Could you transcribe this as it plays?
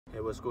Hey,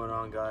 what's going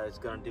on, guys?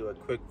 Gonna do a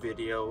quick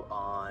video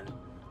on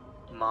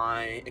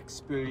my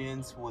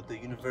experience with the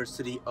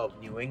University of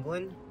New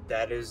England.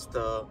 That is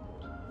the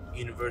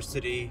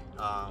university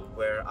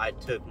where I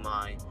took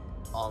my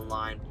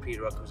online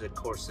prerequisite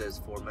courses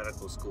for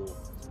medical school.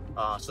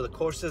 So the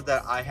courses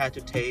that I had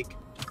to take,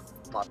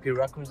 my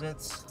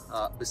prerequisites,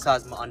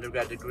 besides my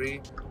undergrad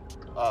degree,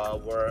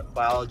 were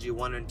Biology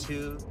 1 and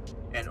 2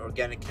 and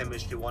Organic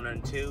Chemistry 1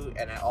 and 2,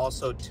 and I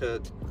also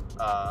took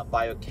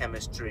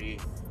Biochemistry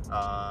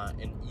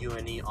in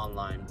UNE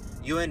online.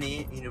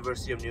 UNE,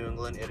 University of New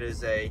England, it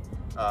is a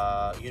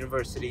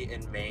university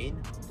in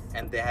Maine,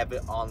 and they have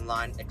an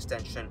online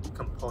extension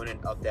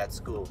component of that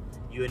school.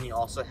 UNE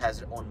also has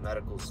their own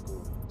medical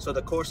school. So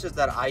the courses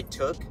that I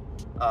took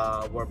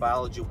were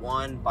Biology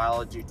 1,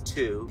 Biology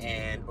 2,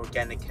 and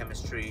Organic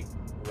Chemistry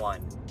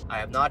 1. I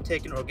have not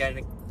taken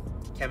Organic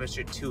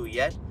Chemistry 2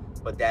 yet,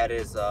 but that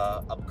is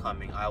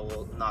upcoming. I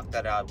will knock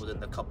that out within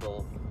the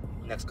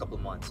next couple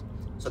months.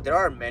 So there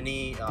are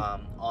many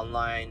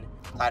online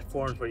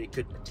platforms where you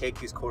could take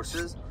these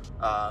courses.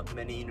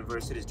 Many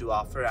universities do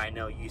offer. I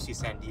know UC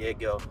San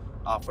Diego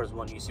offers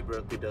one, UC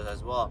Berkeley does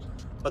as well.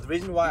 But the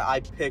reason why I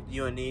picked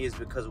UNE is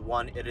because,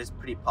 one, it is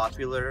pretty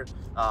popular.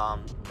 A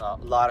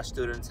lot of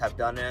students have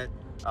done it,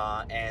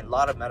 and a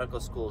lot of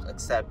medical schools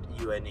accept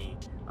UNE.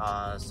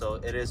 So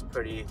it is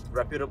pretty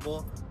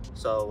reputable.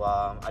 So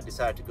I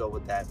decided to go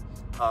with that.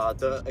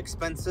 The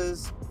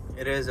expenses,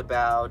 it is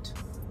about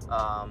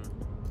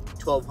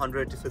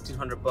 $1,200 to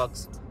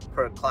 $1,500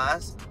 per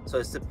class, so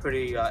it's a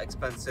pretty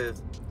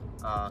expensive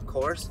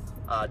course,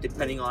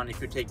 depending on if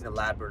you're taking the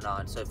lab or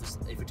not. So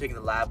if you're taking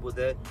the lab with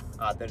it,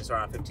 then it's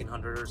around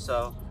 $1,500 or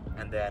so,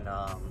 and then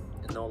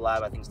no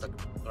lab, I think it's like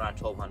around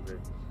 $1,200.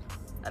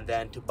 And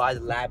then to buy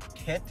the lab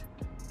kit,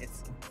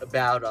 it's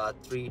about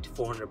 $300 to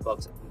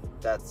 $400.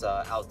 That's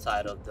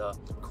outside of the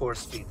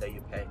course fee that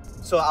you pay.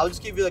 So I'll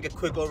just give you like a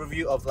quick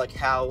overview of like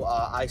how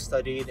I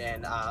studied,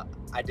 and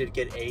I did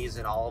get A's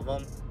in all of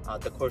them,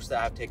 the course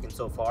that I've taken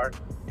so far,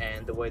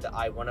 and the way that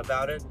I went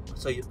about it.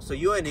 So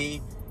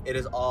UNE, it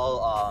is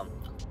all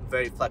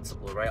very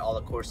flexible, right? All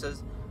the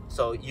courses.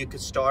 So you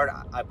could start,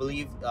 I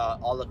believe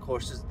all the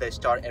courses, they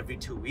start every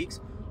 2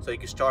 weeks. So you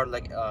could start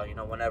like,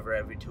 whenever,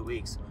 every 2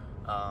 weeks.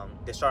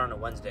 They start on a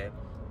Wednesday,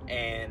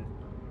 and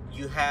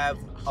you have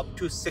up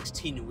to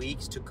 16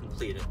 weeks to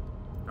complete it.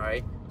 All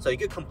right, so you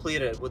could complete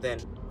it within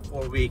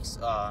 4 weeks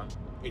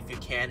if you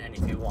can and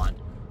if you want,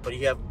 but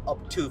you have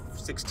up to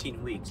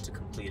 16 weeks to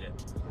complete it.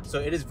 So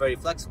it is very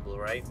flexible,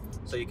 right?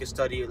 So you can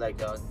study like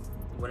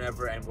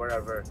whenever and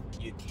wherever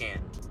you can.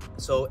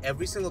 So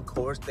every single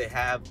course, they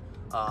have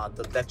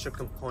the lecture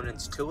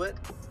components to it.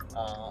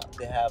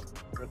 They have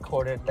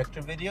recorded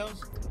lecture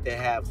videos, they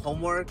have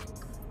homework,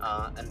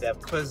 and they have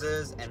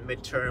quizzes and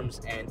midterms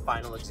and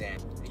final exam.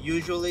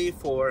 Usually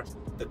for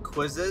the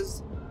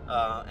quizzes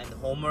and the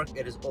homework,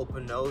 it is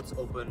open notes,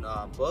 open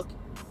book,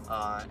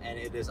 and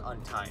it is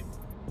untimed.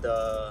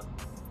 The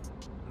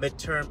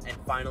midterm and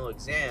final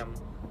exam,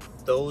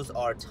 those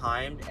are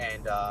timed,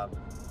 and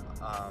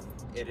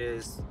it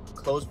is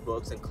closed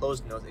books and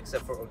closed notes,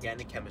 except for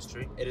organic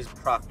chemistry. It is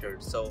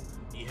proctored, so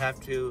you have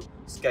to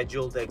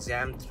schedule the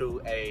exam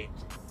through a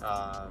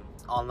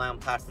online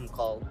platform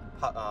called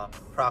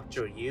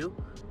ProctorU,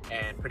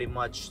 and pretty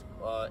much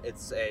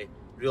it's a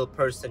real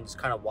person just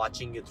kind of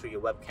watching you through your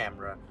web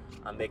camera,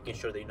 making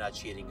sure that you're not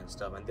cheating and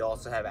stuff. And they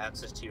also have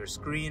access to your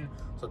screen,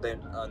 so they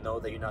know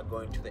that you're not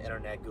going to the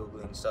internet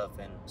googling stuff.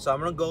 And so I'm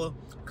gonna go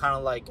kind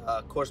of like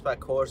course by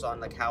course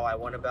on like how I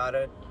went about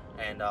it,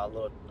 and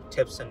little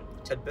tips and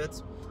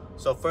tidbits.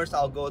 So first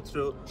I'll go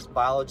through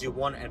Biology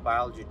 1 and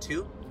Biology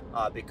 2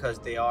 because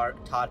they are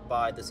taught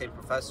by the same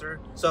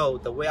professor. So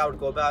the way I would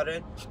go about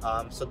it,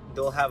 so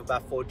they'll have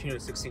about 14 to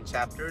 16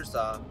 chapters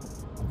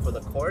for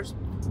the course.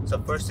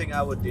 So first thing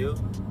I would do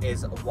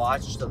is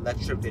watch the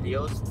lecture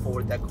videos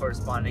for that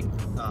corresponding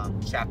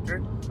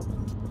chapter,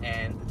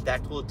 and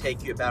that will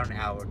take you about an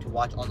hour to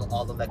watch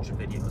all the lecture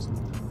videos.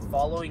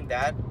 Following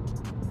that,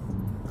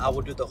 I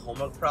will do the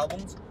homework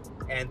problems,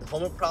 and the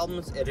homework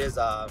problems, it is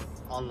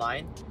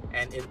online,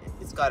 and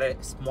it's got a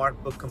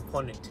smart book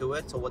component to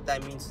it. So what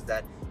that means is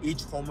that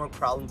each homework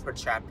problem per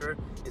chapter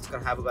is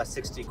going to have about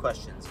 60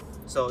 questions.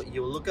 So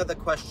you look at the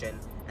question,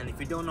 and if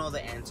you don't know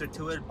the answer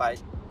to it by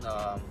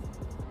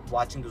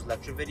watching those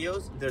lecture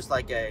videos, there's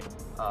like a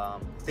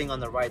thing on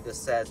the right that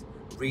says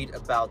read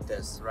about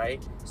this,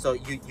 right? So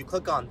you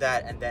click on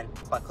that, and then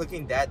by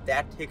clicking that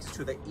takes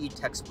to the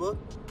e-textbook,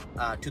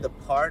 to the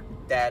part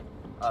that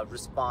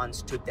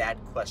responds to that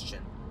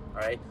question. All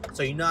right,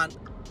 so you're not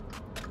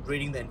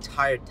reading the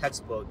entire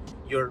textbook,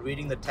 you're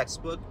reading the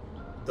textbook,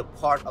 the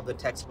part of the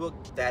textbook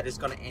that is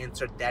going to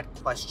answer that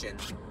question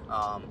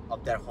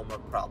of that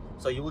homework problem.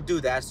 So you will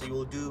do that. So you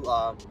will do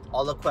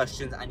all the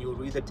questions, and you will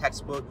read the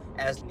textbook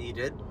as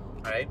needed,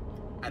 right?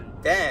 And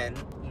then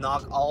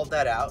knock all of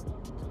that out,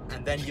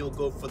 and then you'll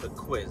go for the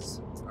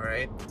quiz. All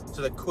right,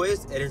 so the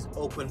quiz, it is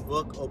open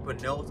book, open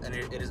notes, and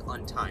it is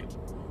untimed.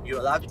 You're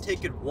allowed to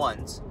take it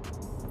once,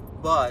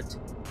 but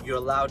you're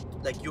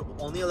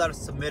only allowed to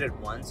submit it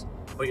once,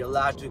 but you're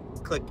allowed to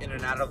click in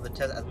and out of the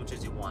test as much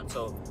as you want.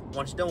 So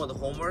once you're done with the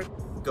homework,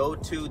 go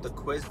to the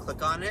quiz,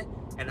 click on it,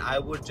 and I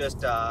would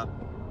just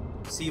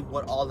see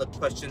what all the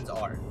questions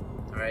are.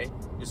 All right,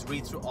 just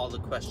read through all the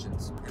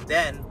questions, and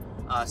then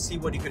see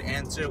what you could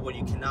answer, what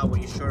you cannot, what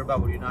you're sure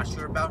about, what you're not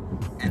sure about,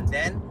 and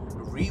then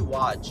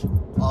re-watch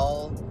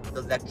all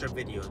the lecture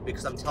videos,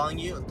 because I'm telling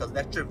you, the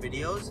lecture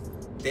videos,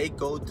 they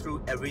go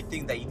through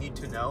everything that you need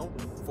to know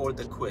for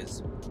the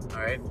quiz.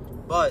 All right,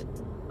 but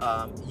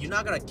you're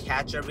not gonna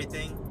catch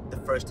everything the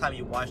first time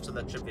you watch the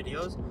lecture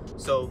videos.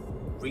 So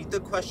read the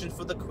questions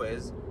for the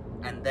quiz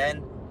and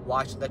then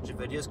watch the lecture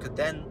videos, because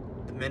then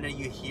the minute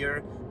you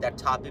hear that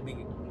topic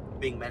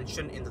being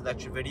mentioned in the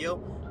lecture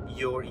video,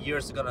 your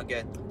ears are gonna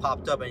get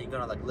popped up and you're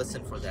gonna like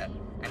listen for that,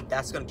 and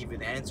that's gonna give you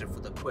the answer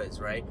for the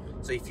quiz, right?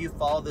 So if you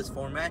follow this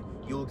format,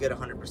 you will get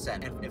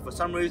 100%. And if for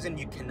some reason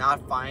you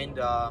cannot find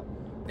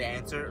the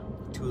answer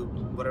to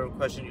whatever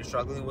question you're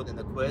struggling with in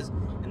the quiz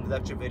in the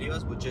lecture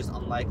videos, which is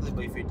unlikely,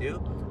 but if you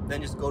do,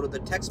 then just go to the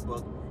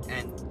textbook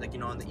and, like, you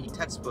know, on the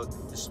e-textbook,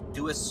 just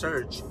do a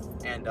search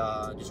and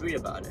just read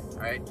about it. All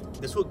right,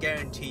 this will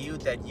guarantee you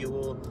that you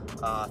will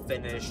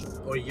finish,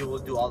 or you will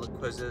do all the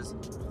quizzes,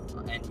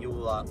 and you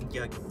will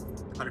get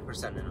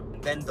 100% in them.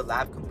 And then the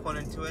lab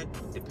component to it,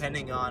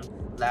 depending on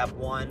lab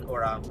 1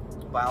 or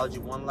biology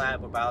 1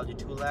 lab or biology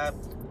 2 lab,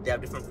 they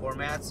have different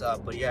formats,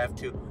 but you have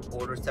to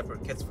order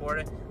separate kits for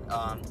it.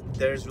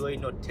 There's really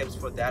no tips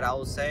for that, I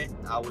would say.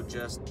 I would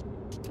just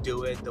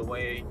do it the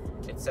way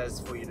it says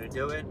for you to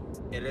do it.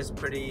 It is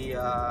pretty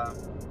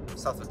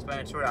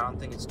self-explanatory. I don't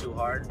think it's too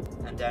hard.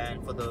 And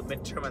then for the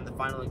midterm and the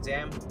final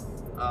exam,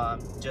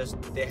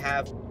 just they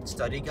have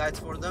study guides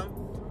for them,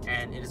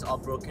 and it is all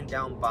broken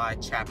down by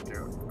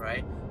chapter,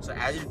 right? So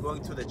as you're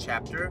going through the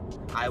chapter,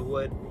 I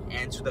would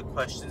answer the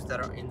questions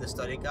that are in the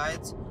study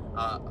guides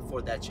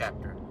for that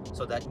chapter,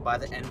 so that by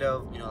the end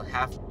of, you know,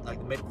 half, like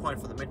the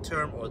midpoint for the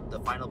midterm or the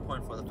final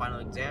point for the final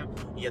exam,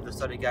 you have the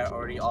study guide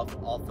already all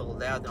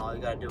filled out, and all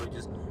you gotta do is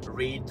just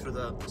read through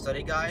the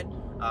study guide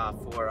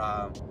for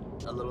a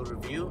little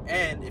review.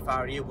 And if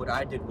I were you, what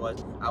I did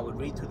was I would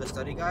read through the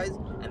study guides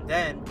and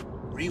then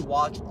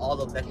re-watch all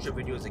the lecture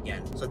videos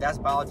again. So that's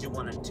biology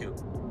 1 and 2.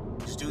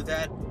 Just do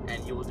that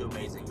and you will do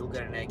amazing. You'll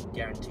get an A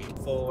guaranteed.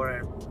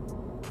 For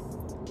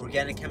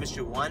organic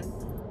chemistry 1,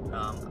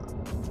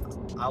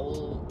 I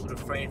will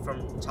refrain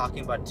from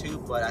talking about 2,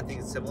 but I think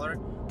it's similar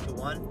to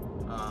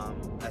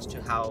 1 as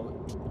to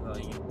how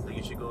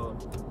you should go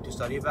to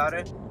study about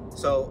it.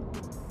 So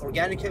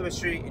organic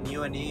chemistry in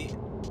UNE,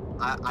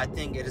 I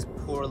think it is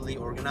poorly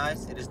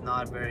organized. It is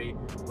not very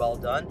well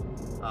done.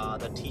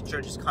 The teacher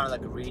just kind of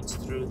like reads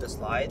through the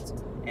slides,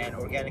 and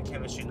organic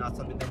chemistry not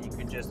something that you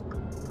can just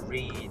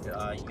read.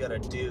 You gotta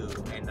do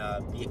and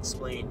be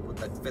explained with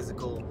like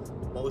physical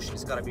motion.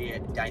 It's gotta be a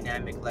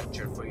dynamic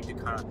lecture for you to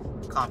kind of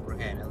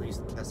comprehend. At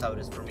least that's how it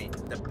is for me.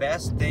 The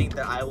best thing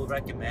that I will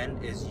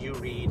recommend is you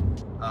read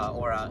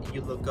or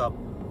you look up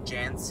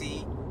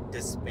Janci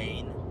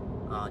Despain.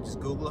 Just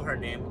Google her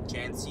name,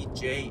 Janci,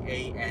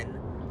 Janci,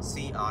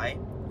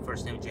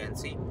 first name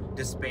Janci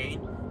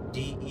Despain,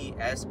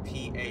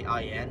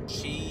 Despain.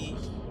 She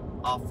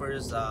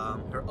offers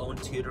her own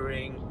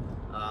tutoring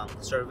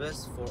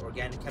service for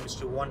organic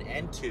chemistry 1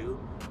 and 2,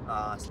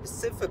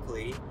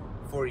 specifically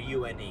for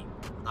UNE.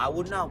 I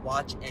would not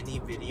watch any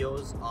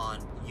videos on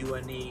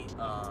UNE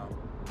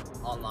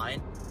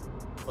online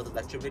for the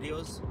lecture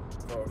videos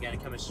for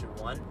organic chemistry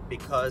 1,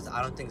 because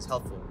I don't think it's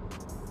helpful.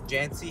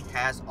 Janci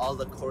has all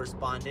the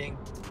corresponding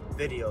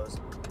videos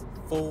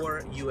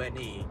for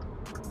UNE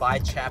by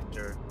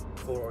chapter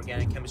for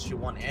organic chemistry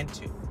 1 and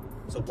 2.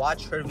 So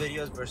watch her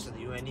videos versus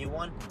the UNE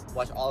one,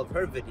 watch all of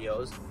her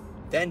videos,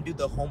 then do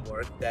the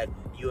homework that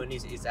UNE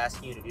is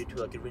asking you to do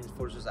to like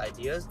reinforce those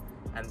ideas,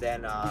 and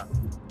then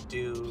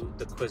do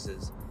the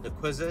quizzes. The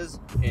quizzes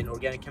in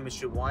organic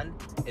chemistry 1,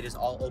 it is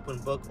all open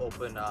book,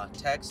 open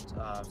text,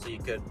 so you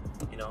could,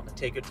 you know,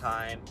 take your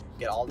time,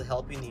 get all the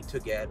help you need to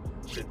get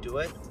to do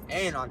it.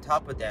 And on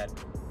top of that,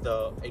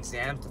 the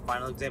exams, the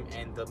final exam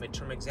and the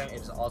midterm exam,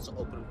 it is also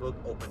open book,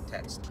 open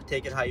text.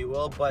 Take it how you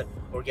will, but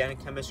organic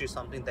chemistry is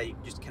something that you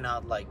just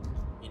cannot, like,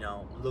 you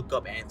know, look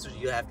up answers.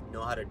 You have to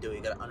know how to do it.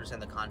 You got to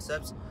understand the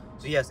concepts.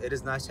 So yes, it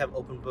is nice to have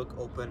open book,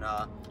 open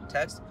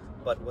text,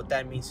 but what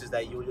that means is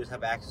that you will just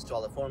have access to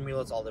all the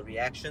formulas, all the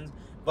reactions,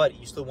 but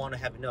you still want to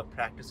have enough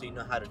practice so you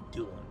know how to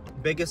do them.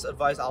 Biggest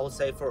advice I would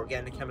say for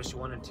organic chemistry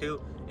 1 and 2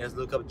 is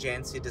look up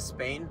Janci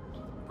Despain,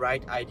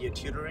 Bright Idea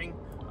Tutoring,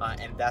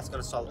 and that's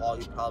going to solve all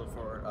your problems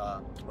for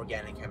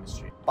organic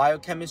chemistry.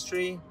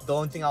 Biochemistry, the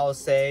only thing I will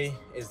say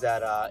is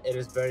that it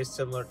is very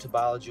similar to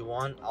biology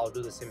 1. I'll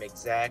do the same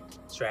exact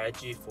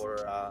strategy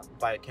for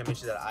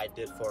biochemistry that I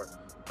did for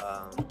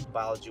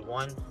biology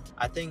 1.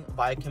 I think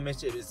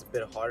biochemistry is a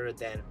bit harder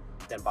than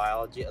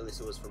biology, at least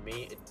it was for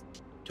me. It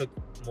took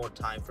more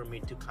time for me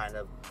to kind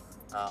of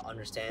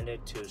understand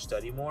it, to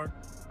study more.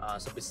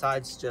 So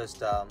besides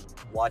just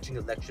watching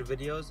the lecture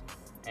videos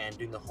and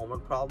doing the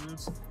homework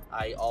problems,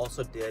 I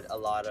also did a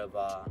lot of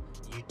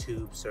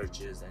YouTube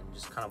searches and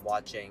just kind of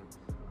watching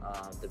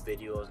the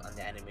videos and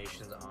the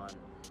animations on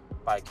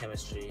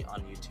biochemistry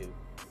on YouTube,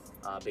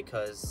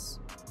 because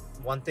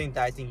one thing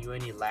that I think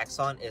UNE lacks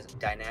on is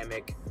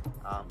dynamic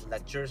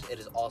lectures. It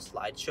is all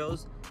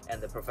slideshows,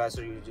 and the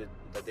professor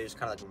they just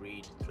kind of like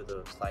read through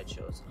the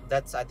slideshows.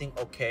 That's, I think,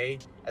 okay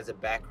as a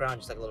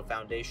background, just like a little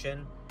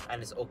foundation,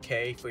 and it's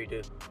okay for you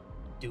to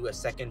do a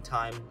second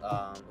time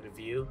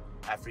review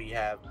after you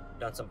have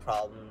done some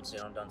problems,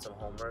 done some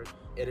homework.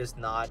 It is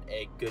not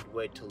a good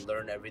way to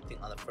learn everything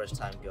on the first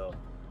time go.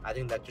 I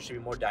think lectures should be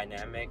more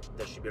dynamic.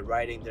 There should be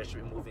writing, there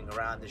should be moving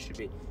around, there should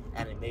be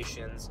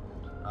animations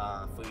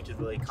for you to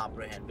really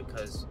comprehend,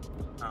 because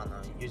I don't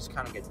know, you just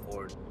kind of get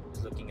bored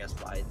just looking at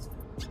slides.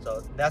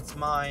 So that's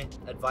my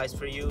advice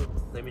for you.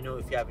 Let me know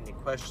if you have any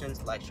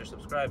questions. Like, share,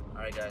 subscribe.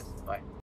 All right, guys, bye.